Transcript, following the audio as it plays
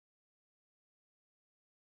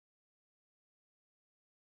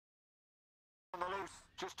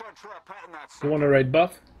You want to raid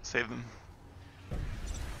buff? Save them.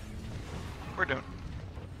 Or don't.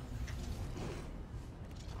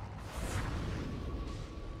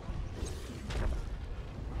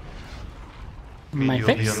 My You'll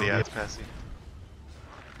be face? on the ads, Passy.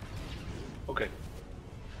 Okay.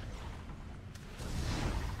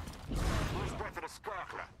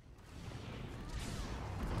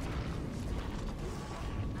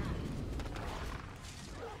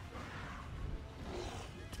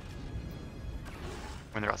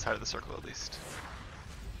 When they're outside of the circle, at least.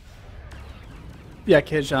 Yeah,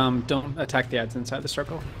 Kij, don't attack the ads inside the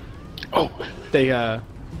circle. Oh,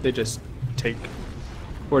 They just take,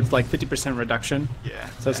 or it's like 50% reduction. Yeah.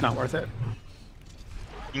 So it's not worth it.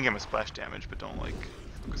 You can give him a splash damage, but don't like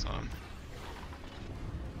focus on him.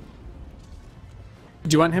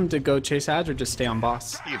 Do you want him to go chase ads or just stay on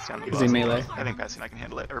boss? He can stay on the Is boss. he melee? I think Passy and I can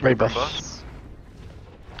handle it. Or Raid burn buffs.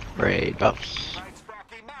 Raid buffs.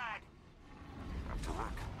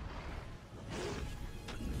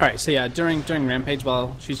 Alright, so yeah, during Rampage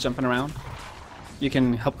while she's jumping around, you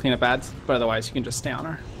can help clean up ads, but otherwise you can just stay on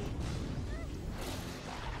her.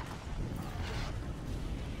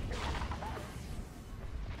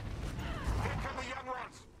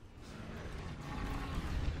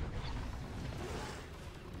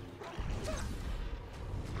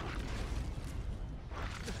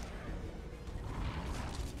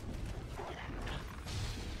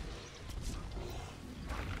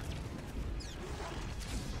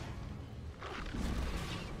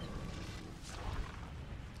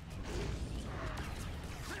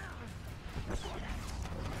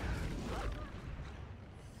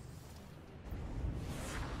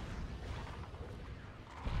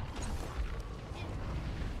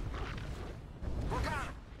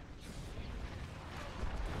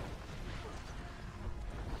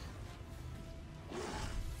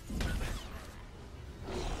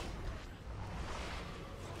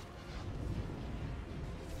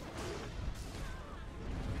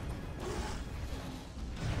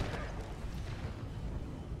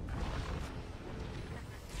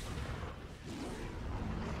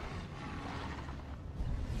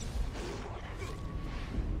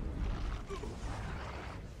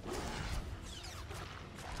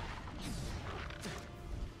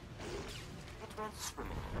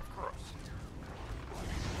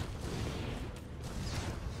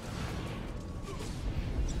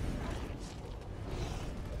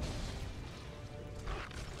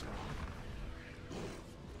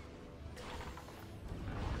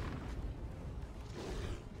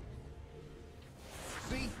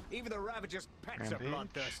 See, even the Ravagers' pets are Rampage.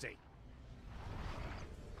 bloodthirsty.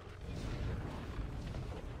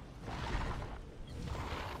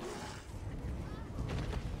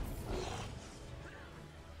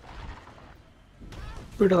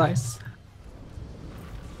 Brutalize.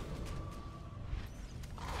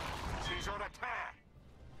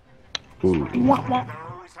 Ooh. Wah, wah.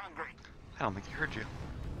 I don't think he heard you.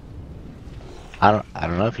 I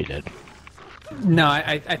don't know if you did. No,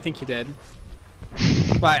 I think he did.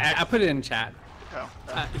 But I put it in chat. Oh,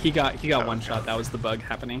 He got Oh, one okay. shot. That was the bug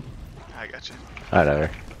happening. I gotcha.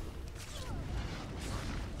 Whatever.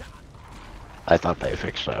 I thought they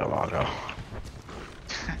fixed that a while ago.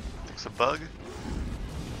 Fix a bug?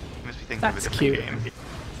 You must be thinking That's of a different cute. game.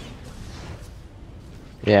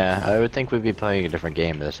 Yeah, I would think we'd be playing a different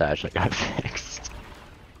game if this actually got fixed.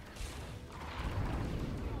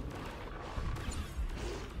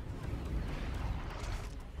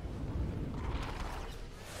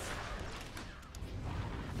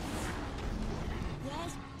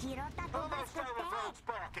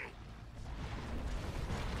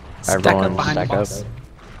 Stack Everyone up behind stack the up. boss.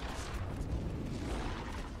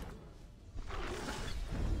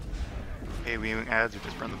 Hey, we aiming ads or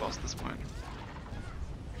just burn the boss at this point?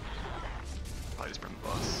 Probably just burn the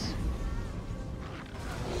boss.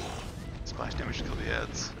 Splash damage to kill the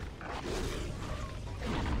ads.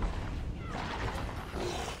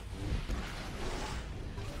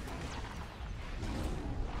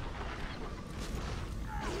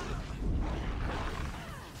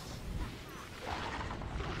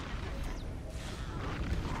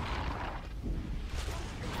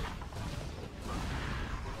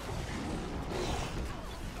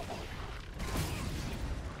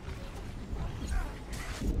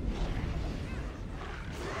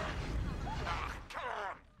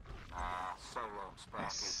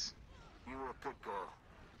 Nice. You were a good girl,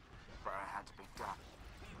 but I had to be done.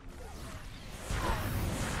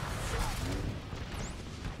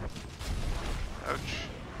 Ouch.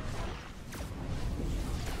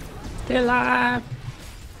 Stay alive.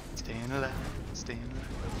 Staying alive. Staying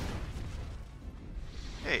alive.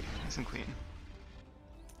 Hey, nice and clean.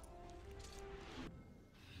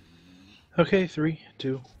 Okay, 3,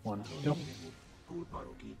 2, 1, go.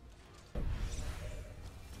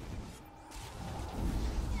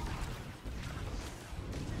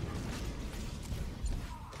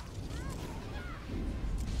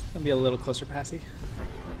 Gonna be a little closer, Passy.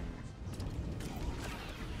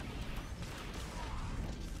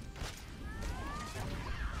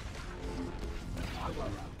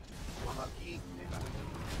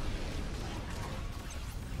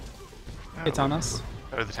 It's on us.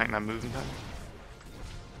 Oh, the tank not moving then?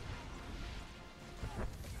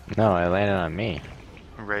 No, it landed on me.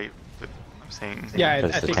 Right, but I'm saying... Yeah, I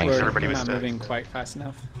Because the think tanks- we're everybody was not dead. moving quite fast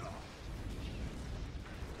enough.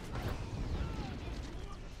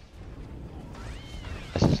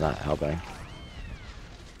 This is not helping.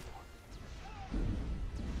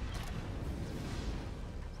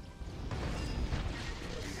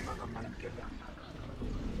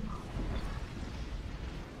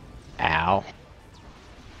 Ow.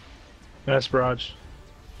 Mass barrage.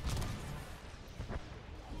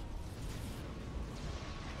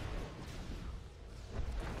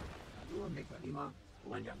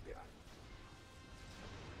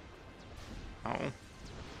 Oh.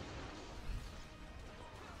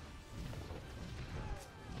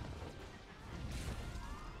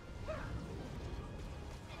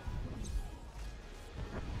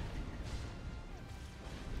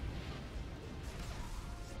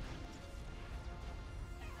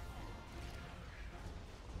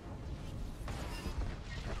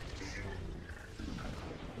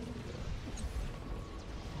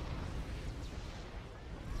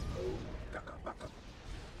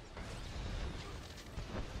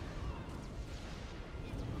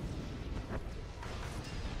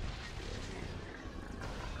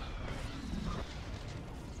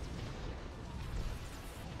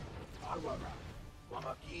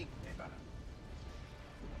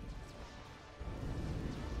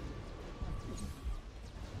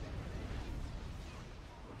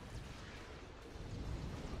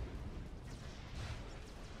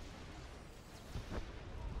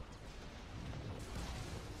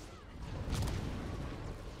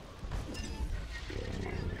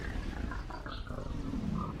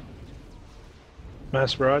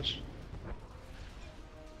 Mass barrage.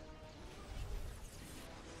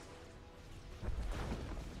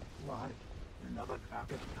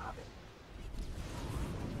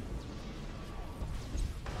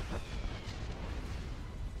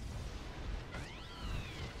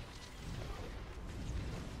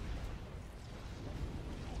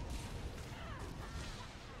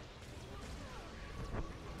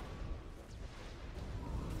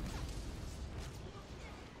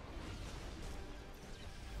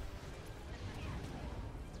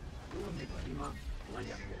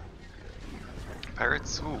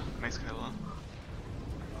 Pirates? Ooh, nice kill, huh?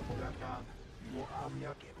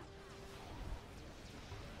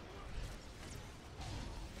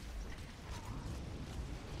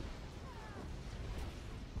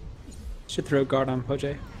 Should throw guard on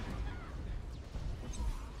Poje.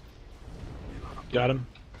 Got him.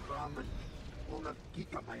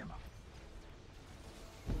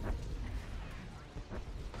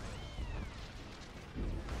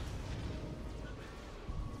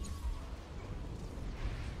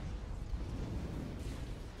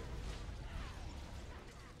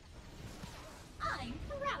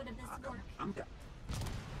 I'm proud of this work.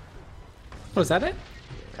 Oh, is that it?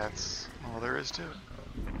 That's all there is to it.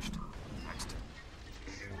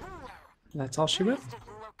 That's all she wrote?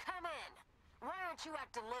 Come in. Why aren't you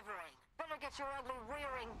out delivering? Better get your ugly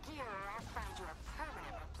rearing gear or I'll find you a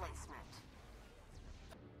permanent replacement.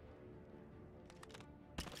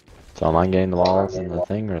 So am I getting the walls and the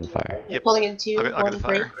thing or the fire? Yep. Pulling in 2, I'll get the 1, 3.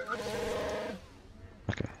 fire.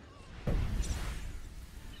 Okay.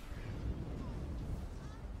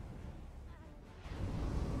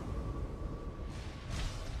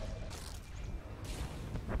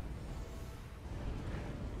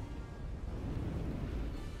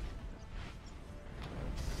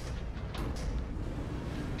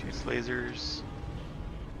 Shoots lasers.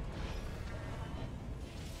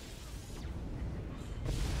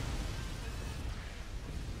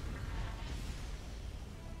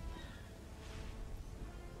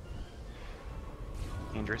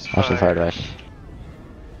 Dangerous Watch the fire dash.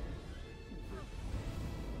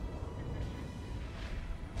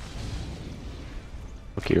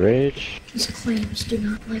 Okay, rage. These flames do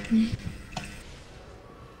not like me.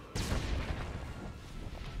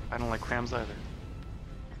 I don't like clams either.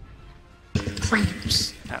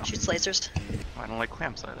 Flames. No. Shoots lasers. I don't like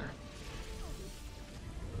clamps either.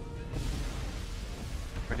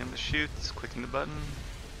 Right in the chutes, clicking the button.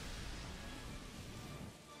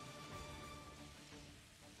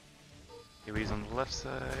 the left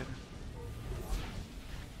side.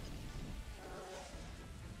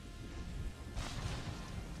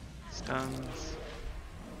 Stuns.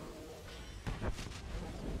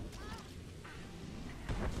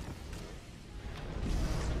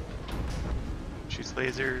 Shoots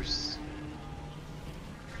lasers.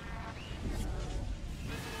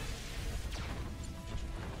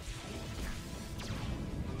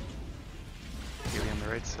 Here on the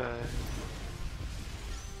right side.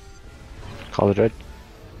 Call the dread.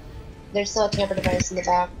 There's still a tamper device in the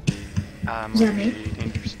back. Is that me?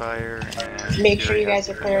 Dangerous fire and Make sure Jedi you guys has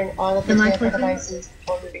are the- clearing all of the Am I tamper clicking? devices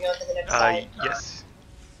before moving on to the next side. Yes.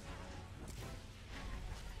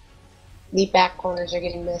 The back corners are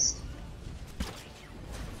getting missed.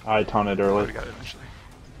 I taunted Oh, we early. got it eventually.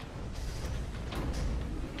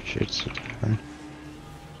 Shoots.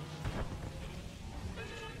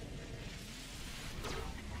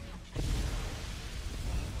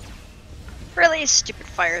 Really stupid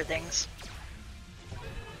fire things.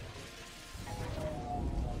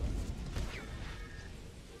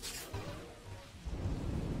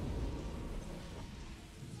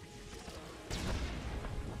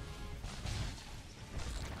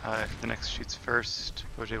 If the next shoots first,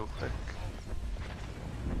 Boj will click.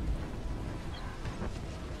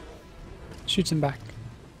 Shoots him back.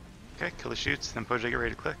 Okay, kill the shoots, then Boj get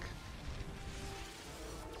ready to click.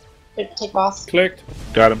 Take boss. Clicked.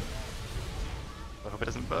 Got him. I hope it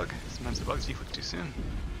doesn't bug. Sometimes it bugs if you click too soon.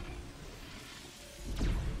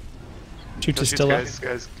 Shoots Kill is still up.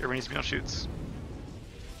 guys, everyone needs to be on shoots.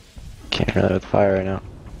 Can't really with fire right now.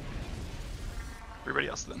 Everybody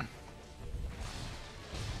else then.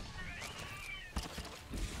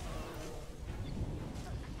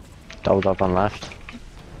 Doubled up on left.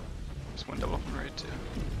 Just one double from right too.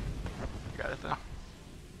 Got it though.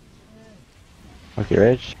 Monkey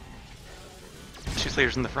Rage. Shoots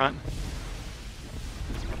lasers in the front.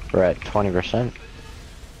 We're at 20%.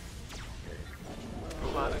 A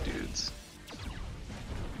lot of dudes.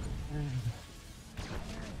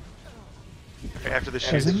 Okay, after the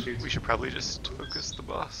shoots, we should probably just focus the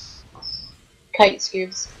boss. Kite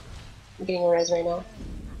scoops. I'm getting a res right now.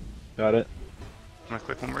 Got it. I'm gonna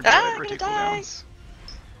click one more Ah, Jedi, I'm rotate gonna die. cooldowns.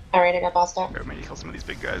 Alright, I got bossed out. Alright, maybe kill some of these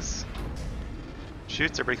big guys.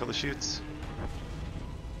 Shoots, everybody kill the shoots.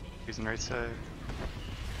 Using right side.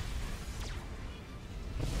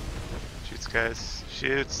 Shoots, guys.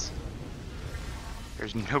 Shoots.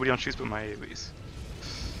 There's nobody on shoots but my AoEs.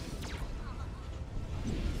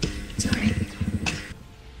 Sorry.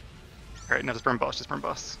 Alright, now just burn boss, just burn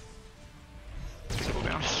boss. Double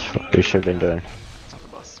down. We should have been doing. It's not the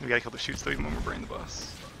boss. We gotta kill the shoots though, even when we're burning the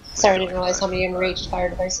boss. Sorry, I didn't realize how many enraged fire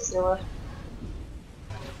devices there were.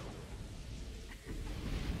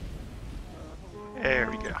 There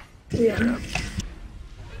we go. Yeah.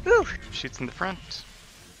 Whew. Shoots in the front.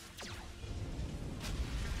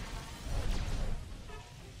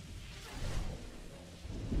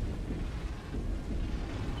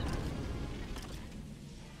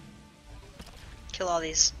 Kill all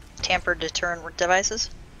these tampered deterrent devices.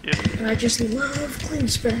 Yep, I just love clean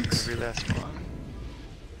specs. every last one.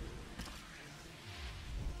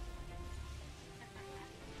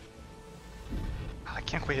 I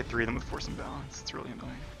can't quite hit 3 of them with force and balance. It's really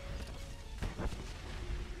annoying.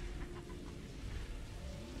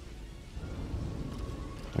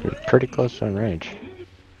 We're pretty close to in range.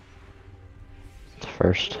 It's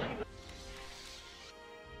first.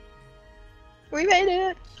 We made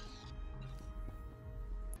it!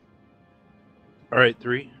 All right,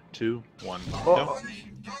 3, 2, 1. Go.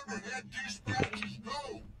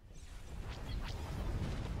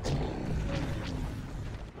 I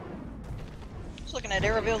was looking at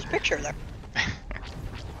Aravil's picture there.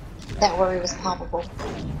 That worry was palpable.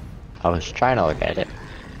 I was trying to look at it.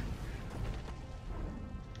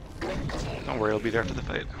 Don't worry, it'll be there after the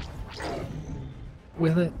fight.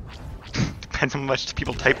 Will it? Depends how much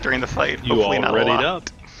people type during the fight. You Hopefully all not a readied lot. up?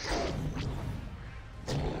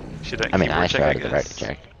 Should I mean, keyboard I check, started the guess?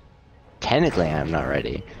 ready check. Technically, I'm not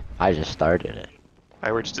ready. I just started it.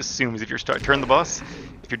 I would just assume if you're turn the boss,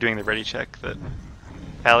 if you're doing the ready check, that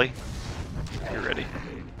Allie, you're ready.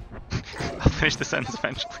 I'll finish the sentence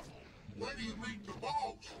eventually.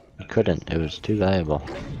 I couldn't. It was too valuable.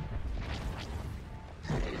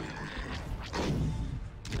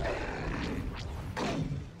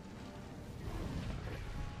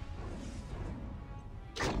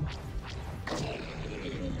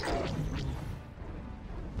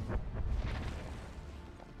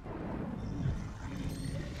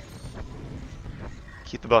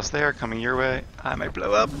 Keep the boss there, coming your way. I might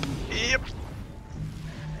blow up. Yep.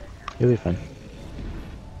 You'll be fine.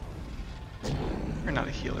 You're not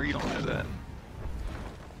a healer, you don't know that.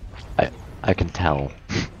 I can tell.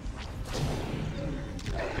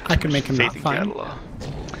 I can make him not Faith in fine. Gadala.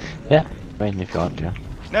 Yeah, I mean, if you want to.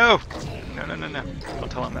 No! No. Don't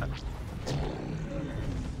tell him that.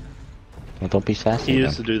 Well, don't be sassy. He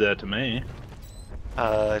used to then. do that to me.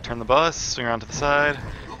 Turn the bus, swing around to the side.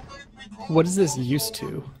 What is this used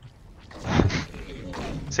to?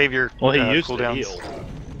 Save your Well, he used to cooldowns. heal.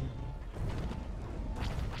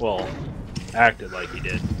 Well, acted like he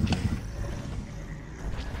did.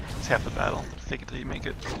 It's half the battle. Fake it till you make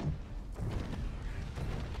it.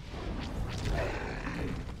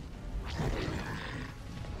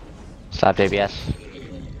 Stop ABS.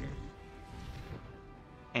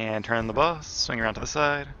 And turn the bus, swing around to the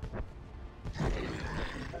side.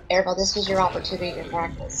 Arabelle, this was your opportunity to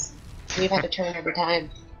practice. You've had to turn every time.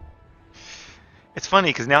 It's funny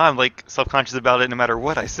because now I'm like self-conscious about it no matter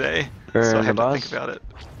what I say. So I Burn the have to think bus. about it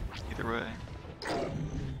either way.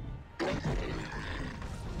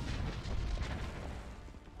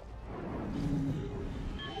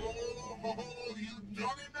 You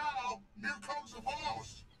done it now. Here comes the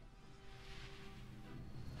boss.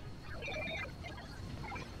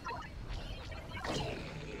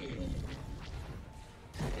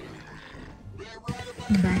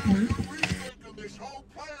 I'm back now. Rethinking this whole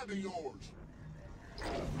plan of yours.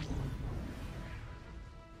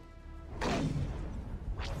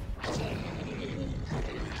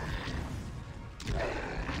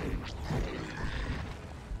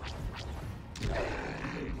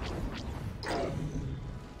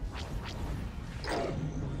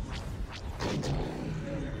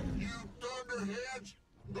 You thunderheads!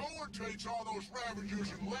 No one takes all those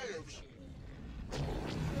Ravagers and lives.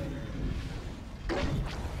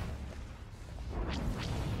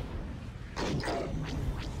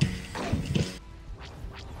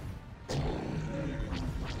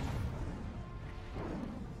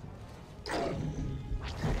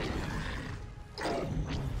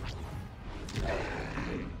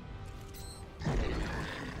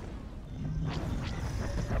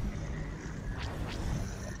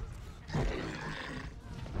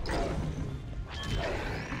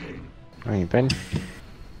 Where you been?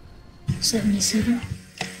 77.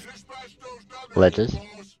 Dispatch those thunderheads, Ledges.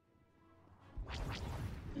 boss.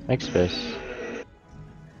 Make space.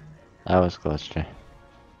 That was close, Jay.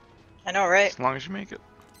 I know, right? As long as you make it.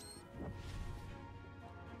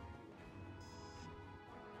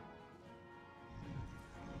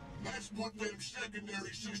 Let's put them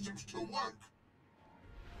secondary systems to work.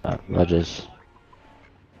 Ledges.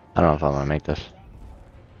 I don't know if I'm gonna make this.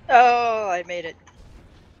 Oh, I made it.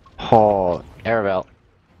 Oh, Arabelle.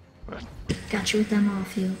 Got you with them all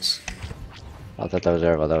fields. I thought that was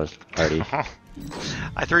Arabelle, that was Artie.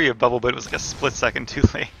 I threw you a bubble, but it was like a split second too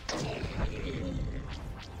late.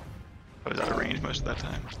 I was out of range most of that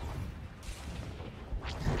time.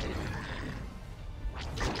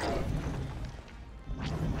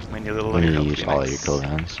 When you little When you help use all your Phoenix.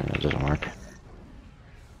 cooldowns and it doesn't work.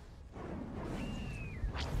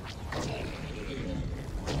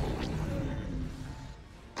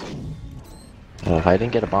 Well, if I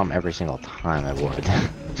didn't get a bomb every single time, I would.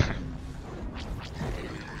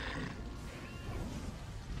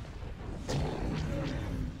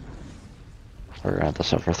 We're gonna have to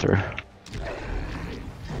suffer through.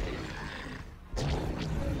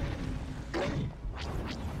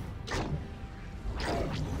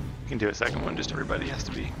 You can do a second one, just everybody has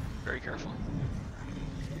to be very careful.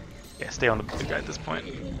 Yeah, stay on the big guy at this point.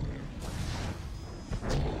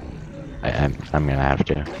 I'm gonna have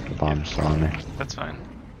to. The bomb's still on me. That's fine.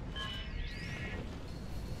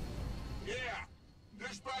 Yeah.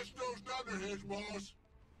 Dispatch those thunderheads, boss.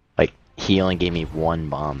 Like, he only gave me one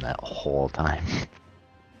bomb that whole time.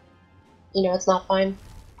 You know it's not fine.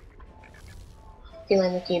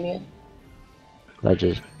 Feline leukemia.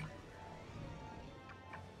 Ledges.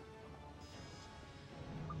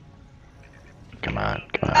 Come on,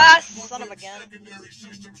 come on. Ah, son of a gun. Secondary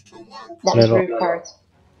systems to work. That was Middle. rude cards.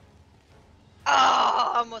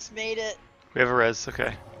 Oh, almost made it. We have a res,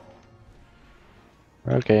 okay.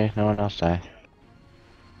 Okay, no one else die.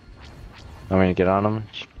 Want me to get on him?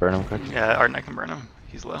 Just burn him quick? Yeah, Arden, I can burn him.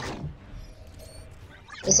 He's low.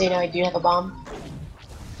 Just so you know, I do have a bomb.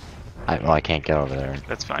 Well, I can't get over there.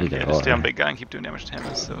 That's fine. Either Yeah, just stay on or. big guy and keep doing damage to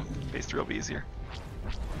him, so phase 3 will be easier.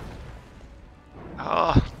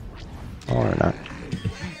 Oh, Or not.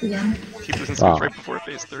 Yeah. keep losing switch Wow. right before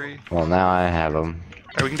phase 3. Well, now I have him.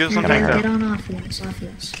 Alright, we can do this Get one gonna tank hurt. though. on off fields, off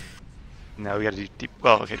fields. No, we gotta do deep.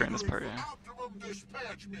 Well, okay, during this part, yeah. Optimum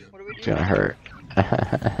dispatchment. What do we It's do? gonna hurt.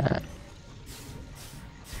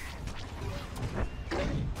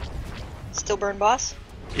 Still burn boss?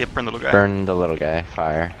 Yep, burn little guy. Burn the little guy.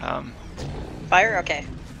 Fire. Fire? Okay.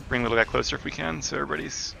 bring the little guy closer if we can, so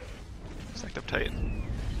everybody's stacked up tight.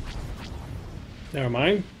 Never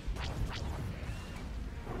mind.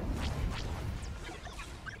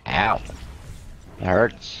 Ow. It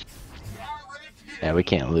hurts. Yeah, we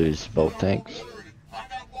can't lose both tanks.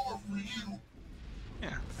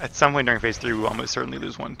 Yeah, at some point during phase 3 we'll almost certainly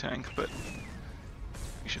lose one tank, but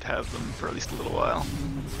we should have them for at least a little while.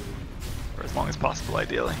 For as long as possible,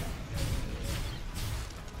 ideally.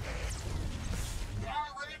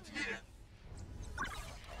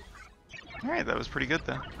 Alright, that was pretty good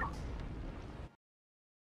though.